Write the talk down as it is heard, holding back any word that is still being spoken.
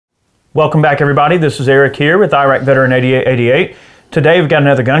Welcome back, everybody. This is Eric here with Iraq Veteran 8888. Today we've got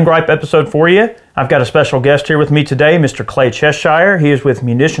another gun gripe episode for you. I've got a special guest here with me today, Mr. Clay Cheshire. He is with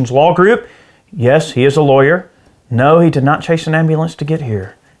Munitions Law Group. Yes, he is a lawyer. No, he did not chase an ambulance to get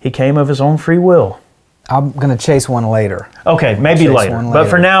here. He came of his own free will. I'm going to chase one later. Okay, maybe later. But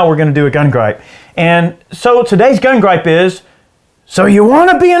for now, we're going to do a gun gripe. And so today's gun gripe is, so you want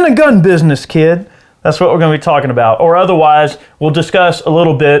to be in the gun business, kid? That's what we're going to be talking about. Or otherwise, we'll discuss a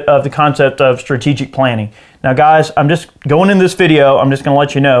little bit of the concept of strategic planning. Now, guys, I'm just going in this video, I'm just going to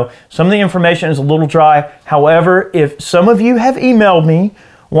let you know, some of the information is a little dry. However, if some of you have emailed me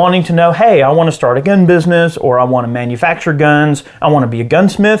wanting to know, hey, I want to start a gun business, or I want to manufacture guns, I want to be a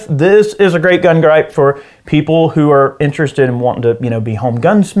gunsmith, this is a great gun gripe for people who are interested in wanting to, be home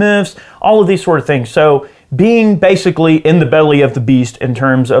gunsmiths, all of these sort of things. So being basically in the belly of the beast in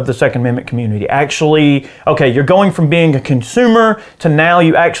terms of the Second Amendment community. Actually, okay, you're going from being a consumer to now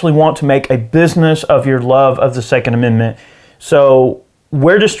you actually want to make a business of your love of the Second Amendment. So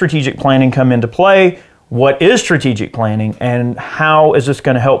where does strategic planning come into play? What is strategic planning, and how is this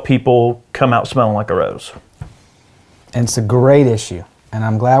going to help people come out smelling like a rose? And it's a great issue, and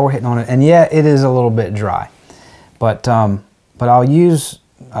I'm glad we're hitting on it. And yeah, it is a little bit dry, but I'll use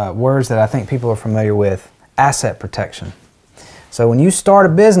words that I think people are familiar with. Asset protection. So when you start a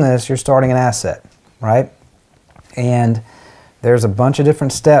business, you're starting an asset, right? And there's a bunch of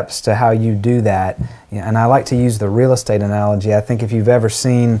different steps to how you do that. And I like to use the real estate analogy. I think if you've ever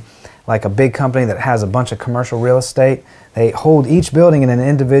seen like a big company that has a bunch of commercial real estate, they hold each building in an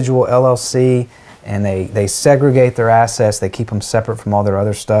individual LLC, and they segregate their assets, they keep them separate from all their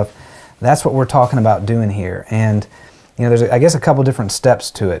other stuff. That's what we're talking about doing here. And there's, I guess, a couple different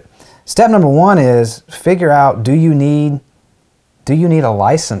steps to it. Step number one is figure out, do you need a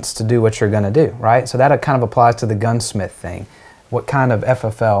license to do what you're going to do, right? So that kind of applies to the gunsmith thing. What kind of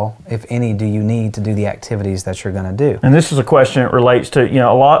FFL, if any, do you need to do the activities that you're going to do? And this is a question that relates to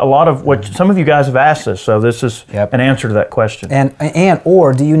a lot of what some of you guys have asked us. So this is an answer to that question.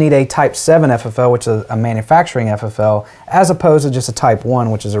 Or do you need a Type 7 FFL, which is a manufacturing FFL, as opposed to just a Type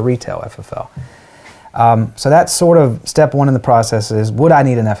 1, which is a retail FFL? So that's sort of step one in the process is, would I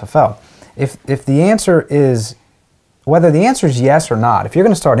need an FFL? If the answer is, whether the answer is yes or not, if you're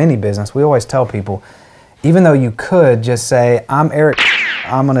going to start any business, we always tell people, even though you could just say, I'm Eric,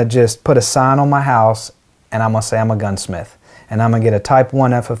 I'm going to just put a sign on my house and I'm going to say I'm a gunsmith and I'm going to get a Type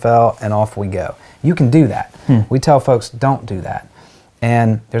 1 FFL and off we go. You can do that. We tell folks don't do that.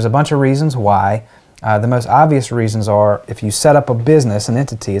 And there's a bunch of reasons why. The most obvious reasons are, if you set up a business, an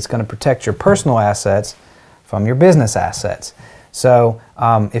entity, it's going to protect your personal assets from your business assets. So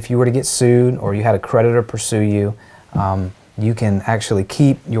if you were to get sued or you had a creditor pursue you, you can actually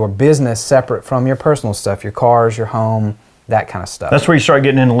keep your business separate from your personal stuff, your cars, your home, that kind of stuff. That's where you start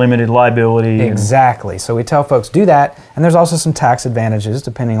getting into limited liability. Exactly. So we tell folks do that, and there's also some tax advantages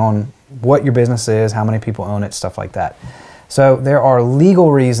depending on what your business is, how many people own it, stuff like that. So there are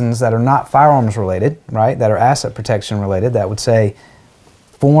legal reasons that are not firearms related, right, that are asset protection related, that would say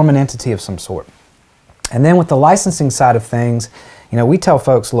form an entity of some sort. And then with the licensing side of things, we tell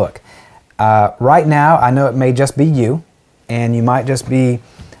folks, look, right now I know it may just be you, and you might just be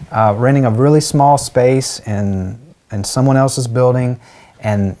renting a really small space in someone else's building,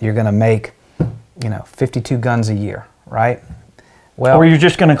 and you're going to make 52 guns a year, right? Well, or you're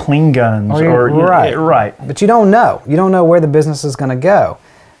just going to clean guns, right. But you don't know. You don't know where the business is going to go.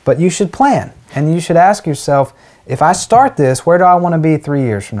 But you should plan, and you should ask yourself, if I start this, where do I want to be 3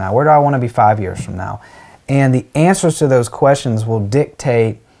 years from now? Where do I want to be 5 years from now? And the answers to those questions will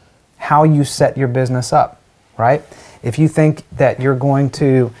dictate how you set your business up, right? If you think that you're going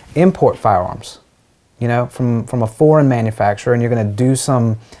to import firearms, from a foreign manufacturer, and you're going to do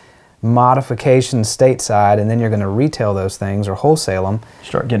some modifications stateside, and then you're going to retail those things or wholesale them.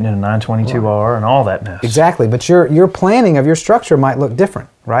 Start getting into 922R and all that mess. Exactly, but your planning of your structure might look different,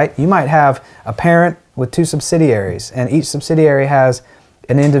 right? You might have a parent with 2 subsidiaries, and each subsidiary has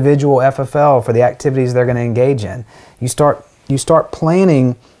an individual FFL for the activities they're going to engage in. You start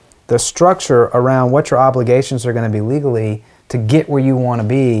planning the structure around what your obligations are going to be legally to get where you want to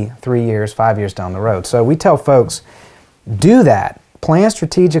be 3 years, 5 years down the road. So we tell folks, do that. Plan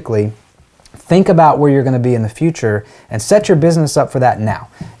strategically, think about where you're going to be in the future, and set your business up for that now.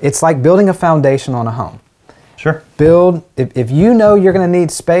 It's like building a foundation on a home. Sure. If you know you're going to need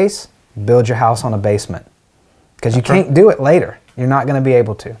space, build your house on a basement, because you can't do it later. You're not going to be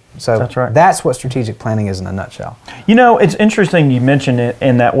able to. So that's what strategic planning is in a nutshell. It's interesting you mentioned it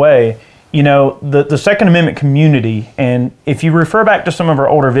in that way. you know, the Second Amendment community, and if you refer back to some of our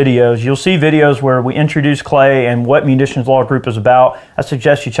older videos, you'll see videos where we introduce Clay and what Munitions Law Group is about. I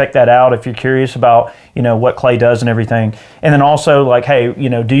suggest you check that out if you're curious about, you know, what Clay does and everything. And then also, like, hey, you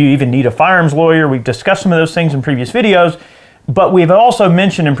know, do you even need a firearms lawyer? We've discussed some of those things in previous videos, but we've also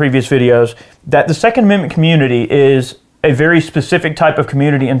mentioned in previous videos that the Second Amendment community is a very specific type of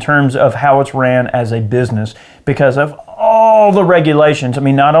community in terms of how it's ran as a business because of all the regulations. I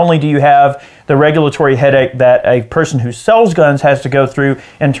mean, not only do you have the regulatory headache that a person who sells guns has to go through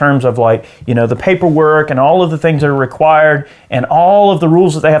in terms of, like, you know, the paperwork and all of the things that are required and all of the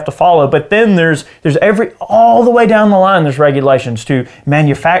rules that they have to follow, but then there's all the way down the line, there's regulations to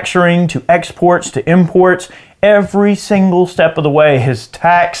manufacturing, to exports, to imports. Every single step of the way is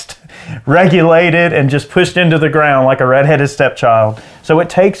taxed, regulated, and just pushed into the ground like a redheaded stepchild. So it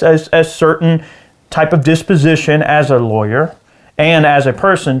takes a certain type of disposition as a lawyer and as a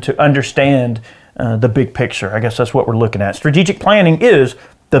person to understand the big picture. I guess that's what we're looking at. Strategic planning is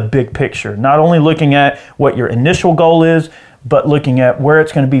the big picture, not only looking at what your initial goal is, but looking at where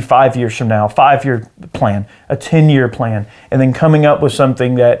it's going to be 5 years from now, 5-year plan, a 10-year plan, and then coming up with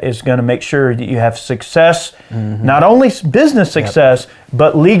something that is going to make sure that you have success, not only business success,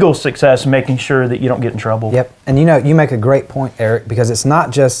 but legal success, making sure that you don't get in trouble. Yep. And you know, you make a great point, Eric, because it's not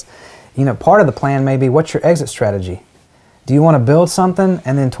just, you know, part of the plan may be what's your exit strategy? Do you want to build something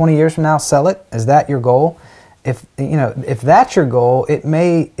and then 20 years from now sell it? Is that your goal? If, you know, if that's your goal, it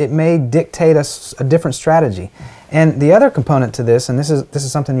may dictate a different strategy. And the other component to this, and this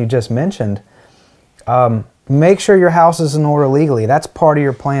is something you just mentioned, make sure your house is in order legally. That's part of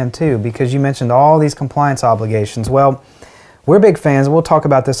your plan too, because you mentioned all these compliance obligations. Well, we're big fans, and we'll talk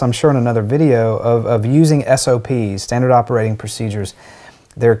about this, I'm sure, in another video, of using SOPs, standard operating procedures.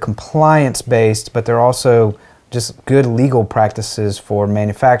 They're compliance-based, but they're also just good legal practices for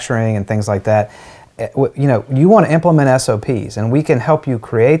manufacturing and things like that. You know, you want to implement SOPs, and we can help you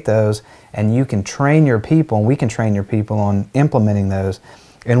create those, and you can train your people, and we can train your people on implementing those.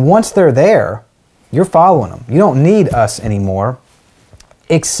 And once they're there, you're following them. You don't need us anymore,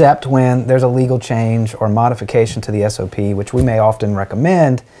 except when there's a legal change or modification to the SOP, which we may often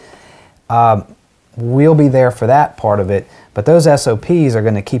recommend. We'll be there for that part of it, but those SOPs are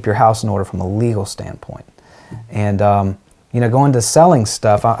going to keep your house in order from a legal standpoint. And you know, going to selling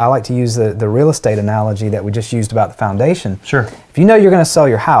stuff, I like to use the real estate analogy that we just used about the foundation. Sure. If you know you're going to sell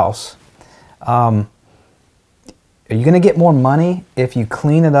your house, are you going to get more money if you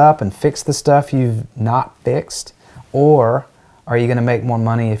clean it up and fix the stuff you've not fixed? Or are you going to make more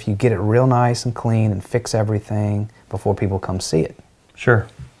money if you get it real nice and clean and fix everything before people come see it? Sure.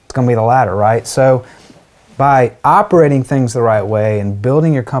 It's going to be the latter, right? So by operating things the right way and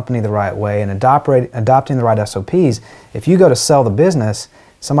building your company the right way and adopting the right SOPs, if you go to sell the business,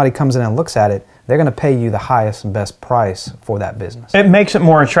 somebody comes in and looks at it, they're going to pay you the highest and best price for that business. It makes it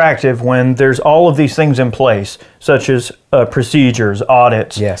more attractive when there's all of these things in place, such as procedures,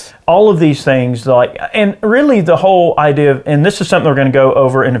 audits, yes, all of these things. Like, and really the whole idea of, and this is something we're going to go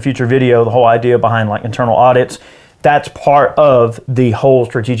over in a future video, the whole idea behind like internal audits. That's part of the whole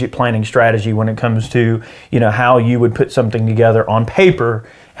strategic planning strategy when it comes to, you know, how you would put something together on paper,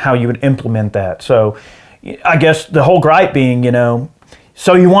 how you would implement that. So I guess the whole gripe being, you know,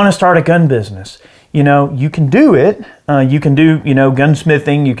 so you want to start a gun business, you know, you can do it. You can do, you know,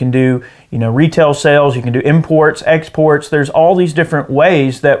 gunsmithing, you can do, you know, retail sales, you can do imports, exports. There's all these different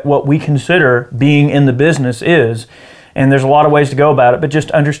ways that what we consider being in the business is. And there's a lot of ways to go about it, but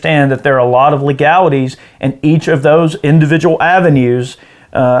just understand that there are a lot of legalities, and each of those individual avenues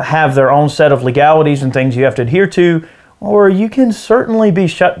have their own set of legalities and things you have to adhere to, or you can certainly be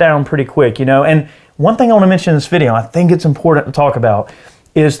shut down pretty quick, you know. And one thing I want to mention in this video, I think it's important to talk about,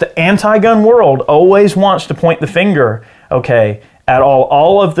 is the anti-gun world always wants to point the finger, okay, at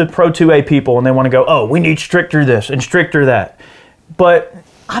all of the pro-2A people, and they want to go, oh, we need stricter this and stricter that. But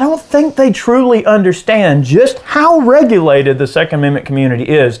I don't think they truly understand just how regulated the Second Amendment community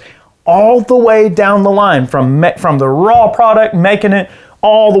is all the way down the line, from the raw product, making it,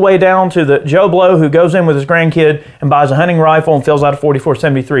 all the way down to the Joe Blow who goes in with his grandkid and buys a hunting rifle and fills out a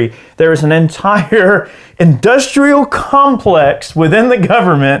 4473. There is an entire industrial complex within the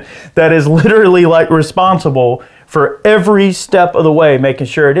government that is literally like responsible for every step of the way, making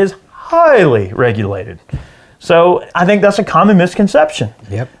sure it is highly regulated. So I think that's a common misconception.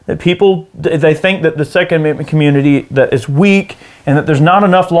 Yep. That people, they think that the Second Amendment community that is weak and that there's not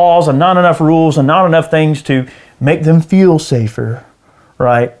enough laws and not enough rules and not enough things to make them feel safer,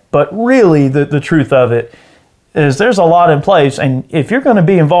 right? But really the truth of it is there's a lot in place, and if you're going to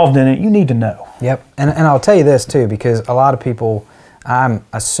be involved in it, you need to know. Yep. And I'll tell you this too, because a lot of people I'm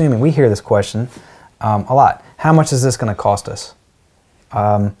assuming, we hear this question a lot. How much is this going to cost us?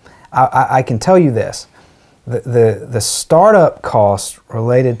 I can tell you this. The startup cost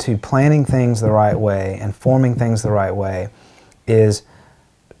related to planning things the right way and forming things the right way is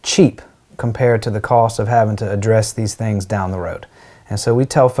cheap compared to the cost of having to address these things down the road. And so we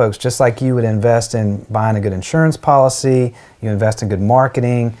tell folks, just like you would invest in buying a good insurance policy, you invest in good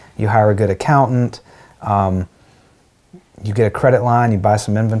marketing, you hire a good accountant, you get a credit line, you buy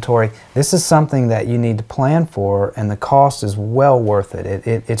some inventory. This is something that you need to plan for, and the cost is well worth it.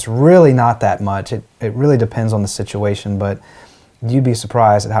 It's really not that much. It really depends on the situation, but you'd be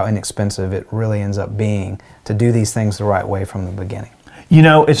surprised at how inexpensive it really ends up being to do these things the right way from the beginning. You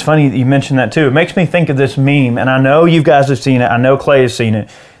know, it's funny that you mentioned that too. It makes me think of this meme, and I know you guys have seen it. I know Clay has seen it.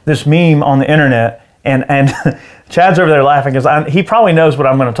 This meme on the internet, and Chad's over there laughing because he probably knows what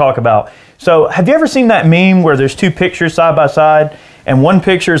I'm going to talk about. So have you ever seen that meme where there's two pictures side by side, and one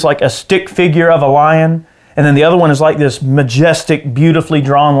picture is like a stick figure of a lion, and then the other one is like this majestic, beautifully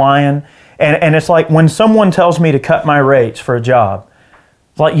drawn lion? And it's like when someone tells me to cut my rates for a job,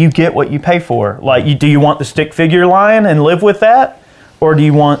 like you get what you pay for. Like, do you want the stick figure lion and live with that? Or do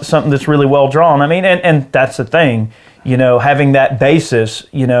you want something that's really well drawn? I mean, and that's the thing, you know, having that basis,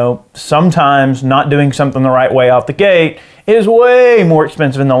 you know, sometimes not doing something the right way out the gate is way more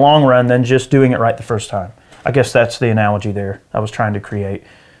expensive in the long run than just doing it right the first time. I guess that's the analogy there I was trying to create.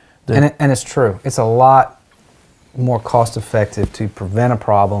 And it's true. It's a lot more cost effective to prevent a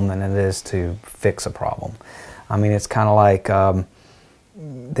problem than it is to fix a problem. I mean, it's kind of like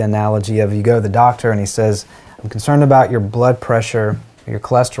the analogy of you go to the doctor and he says, I'm concerned about your blood pressure, your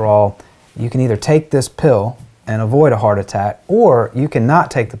cholesterol. You can either take this pill and avoid a heart attack, or you can not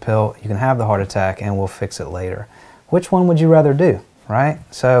take the pill, you can have the heart attack, and we'll fix it later. Which one would you rather do, right?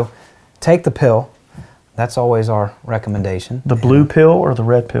 So take the pill. That's always our recommendation. The blue pill or the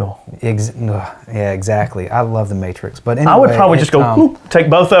red pill? Yeah, exactly. I love the Matrix. But anyway, I would probably just go, take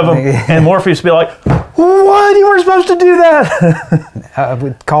both of them, and Morpheus would be like, what? You weren't supposed to do that.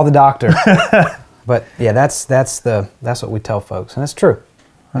 We'd call the doctor. But yeah, that's what we tell folks, and it's true.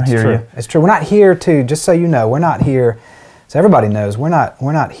 I hear you. It's true. We're not here to, just so you know, we're not here, so everybody knows, we're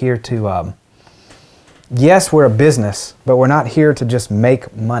not here to, yes, we're a business, but we're not here to just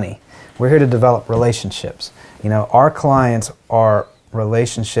make money. We're here to develop relationships. You know, our clients are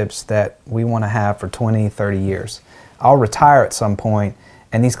relationships that we want to have for 20, 30 years. I'll retire at some point,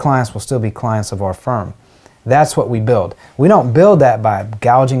 and these clients will still be clients of our firm. That's what we build. We don't build that by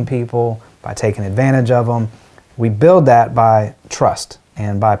gouging people, by taking advantage of them. We build that by trust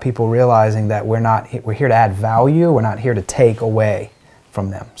and by people realizing that we're here to add value, we're not here to take away from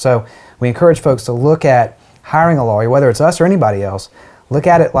them. So we encourage folks to look at hiring a lawyer, whether it's us or anybody else, look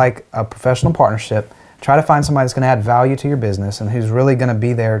at it like a professional partnership. Try to find somebody that's going to add value to your business and who's really going to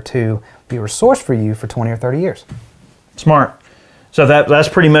be there to be a resource for you for 20 or 30 years. Smart. So that's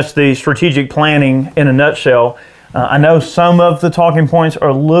pretty much the strategic planning in a nutshell. I know some of the talking points are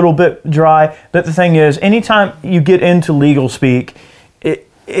a little bit dry, but the thing is, anytime you get into legal speak, it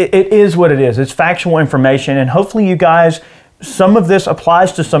is what it is. It's factual information, and hopefully you guys, some of this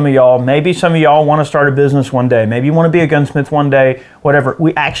applies to some of y'all. Maybe some of y'all want to start a business one day. Maybe you want to be a gunsmith one day, whatever.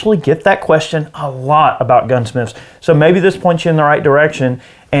 We actually get that question a lot about gunsmiths. So maybe this points you in the right direction,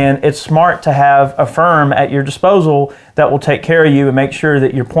 and it's smart to have a firm at your disposal that will take care of you and make sure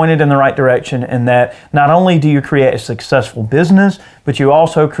that you're pointed in the right direction, and that not only do you create a successful business, but you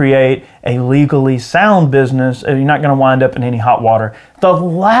also create a legally sound business, and you're not going to wind up in any hot water. The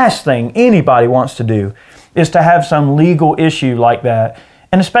last thing anybody wants to do is to have some legal issue like that.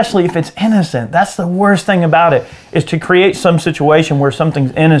 And especially if it's innocent. That's the worst thing about it, is to create some situation where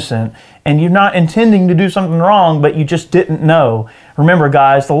something's innocent and you're not intending to do something wrong, but you just didn't know. Remember,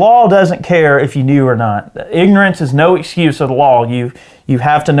 guys, the law doesn't care if you knew or not. Ignorance is no excuse of the law. You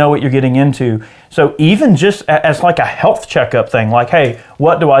have to know what you're getting into. So even just as like a health checkup thing, like, hey,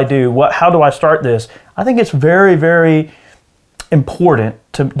 what do I do? How do I start this? I think it's very, very important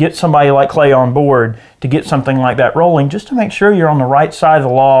to get somebody like Clay on board to get something like that rolling, just to make sure you're on the right side of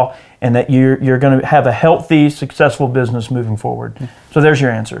the law and that you're going to have a healthy, successful business moving forward. So there's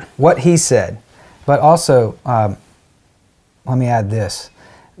your answer. What he said. But also, let me add this.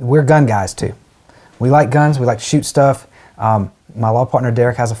 We're gun guys too. We like guns. We like to shoot stuff. My law partner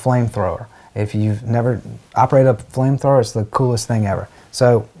Derek has a flamethrower. If you've never operated a flamethrower, it's the coolest thing ever.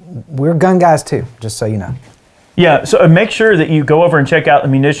 So we're gun guys too, just so you know. Yeah, so make sure that you go over and check out the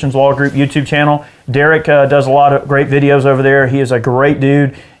Munitions Law Group YouTube channel. Derek does a lot of great videos over there. He is a great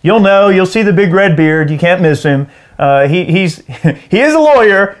dude. You'll see the big red beard. You can't miss him. He is a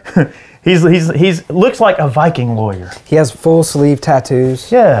lawyer. He's looks like a Viking lawyer. He has full sleeve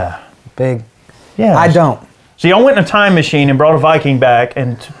tattoos. Yeah. Big. Yeah. I don't. So y'all went in a time machine and brought a Viking back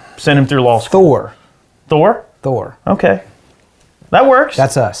and sent him through law school. Thor. Thor? Thor. Okay. That works.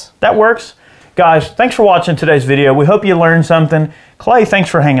 That's us. That works. Guys, thanks for watching today's video. We hope you learned something. Clay, thanks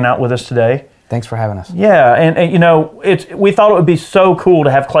for hanging out with us today. Thanks for having us. Yeah, and you know, we thought it would be so cool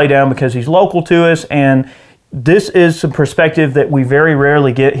to have Clay down because he's local to us, and this is some perspective that we very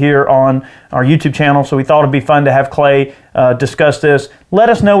rarely get here on our YouTube channel, so we thought it'd be fun to have Clay discuss this. Let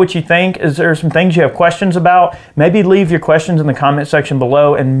us know what you think. Is there some things you have questions about? Maybe leave your questions in the comment section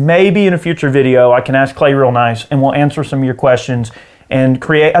below, and maybe in a future video I can ask Clay real nice, and we'll answer some of your questions and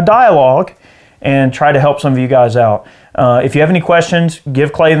create a dialogue and try to help some of you guys out. If you have any questions,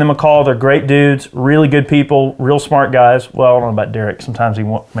 give Clay and them a call. They're great dudes, really good people, real smart guys. Well, I don't know about Derek. Sometimes he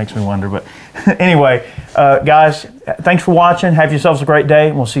makes me wonder. But anyway, guys, thanks for watching. Have yourselves a great day,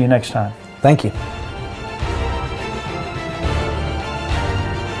 and we'll see you next time. Thank you.